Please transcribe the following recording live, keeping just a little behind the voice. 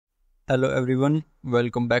Hello everyone,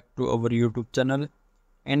 welcome back to our YouTube channel.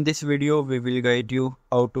 In this video, we will guide you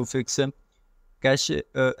how to fix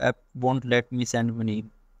Cashapp app won't let me send money.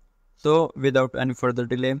 So without any further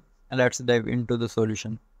delay, let's dive into the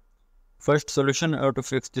solution. First solution to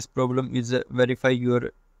fix this problem is verify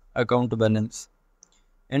your account balance.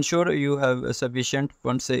 Ensure you have sufficient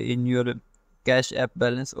funds in your Cashapp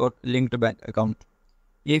balance or linked bank account.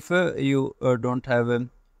 If you don't have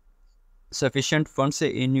sufficient funds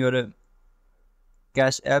in your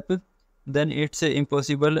Cashapp, then it's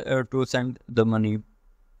impossible to send the money.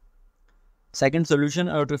 Second solution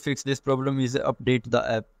to fix this problem is update the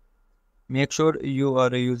app. Make sure you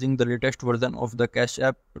are using the latest version of the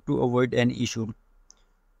Cashapp to avoid any issue.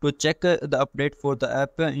 To check the update for the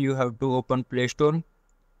app, you have to open Play Store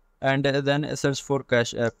and then search for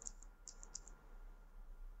Cashapp.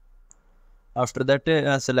 After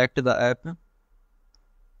that, select the app.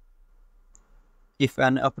 If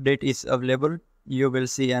an update is available, you will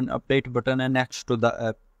see an update button next to the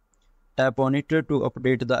app. Tap on it to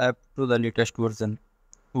update the app to the latest version.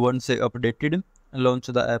 Once updated, launch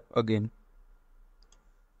the app again.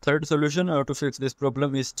 Third solution to fix this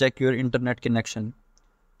problem is check your internet connection.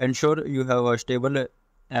 Ensure you have a stable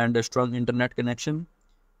and strong internet connection,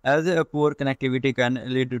 as a poor connectivity can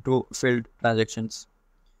lead to failed transactions.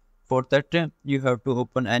 For that, you have to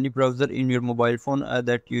open any browser in your mobile phone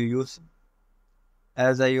that you use.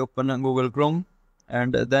 As I open Google Chrome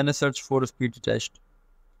and then search for speed test.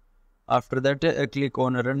 After that, click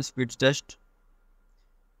on run speed test,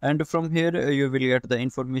 and from here you will get the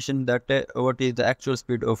information that what is the actual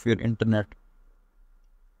speed of your internet.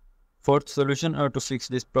 Fourth solution to fix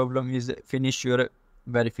this problem is finish your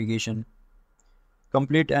verification.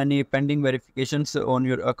 Complete any pending verifications on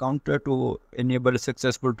your account to enable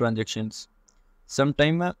successful transactions.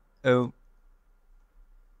 Sometimes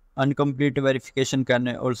incomplete verification can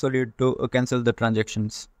also lead to cancel the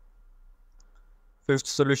transactions. Fifth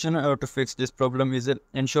solution to fix this problem is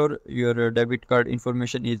ensure your debit card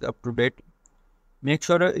information is up to date. Make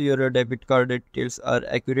sure your debit card details are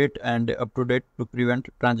accurate and up to date to prevent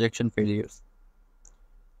transaction failures.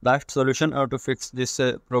 Last solution to fix this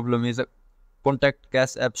problem is contact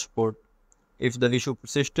Cashapp support. If the issue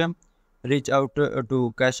persists, reach out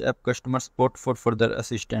to Cashapp customer support for further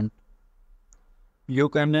assistance. You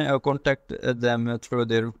can contact them through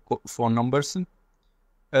their phone numbers.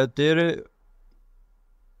 Their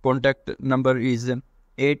contact number is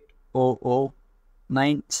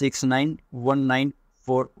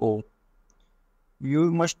 800-969-1940.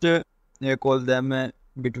 You must call them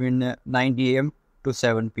between 9 AM to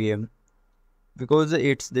 7 PM because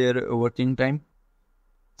it's their working time.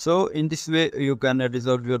 So in this way you can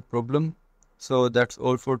resolve your problem. So that's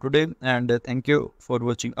all for today, and thank you for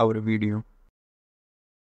watching our video.